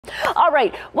All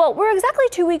right, well, we're exactly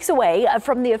 2 weeks away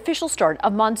from the official start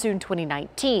of monsoon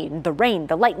 2019. The rain,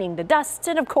 the lightning, the dust,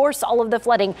 and of course, all of the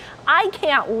flooding. I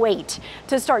can't wait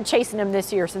to start chasing them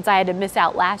this year since I had to miss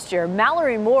out last year.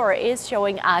 Mallory Moore is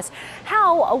showing us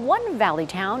how one valley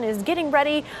town is getting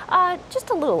ready just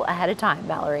a little ahead of time,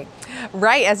 Mallory.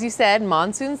 Right, as you said,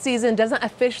 monsoon season doesn't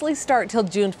officially start till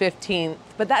June 15th,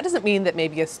 but that doesn't mean that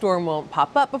maybe a storm won't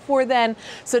pop up before then.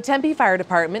 So Tempe Fire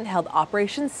Department held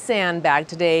Operation Sandbag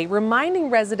today, reminding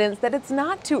residents that it's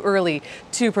not too early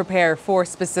to prepare for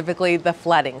specifically the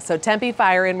flooding. So Tempe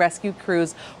Fire and Rescue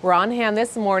crews were on hand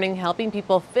this morning helping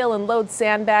people fill and load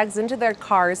sandbags into their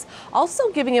cars,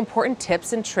 also giving important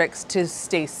tips and tricks to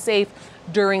stay safe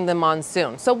during the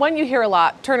monsoon. So when you hear a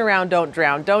lot, turn around, don't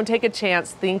drown. Don't take a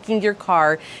chance thinking your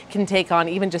car can take on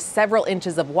even just several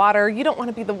inches of water. You don't want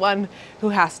to be the one who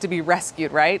has to be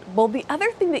rescued, right? Well, the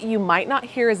other thing that you might not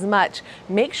hear as much,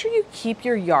 make sure you keep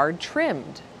your yard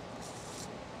trimmed.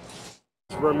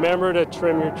 Remember to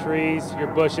trim your trees, your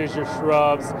bushes, your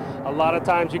shrubs. A lot of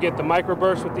times you get the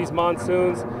microbursts with these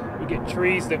monsoons. You get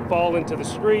trees that fall into the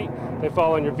street, they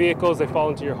fall on your vehicles, they fall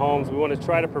into your homes. We want to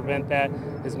try to prevent that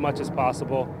as much as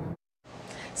possible.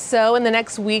 So in the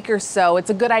next week or so,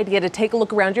 it's a good idea to take a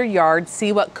look around your yard,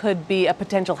 see what could be a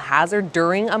potential hazard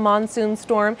during a monsoon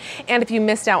storm. And if you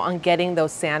missed out on getting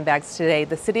those sandbags today,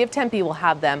 the city of Tempe will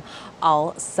have them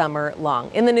all summer long.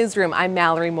 In the newsroom, I'm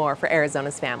Mallory Moore for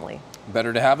Arizona's Family.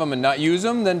 Better to have them and not use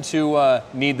them than to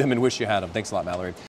need them and wish you had them. Thanks a lot, Mallory.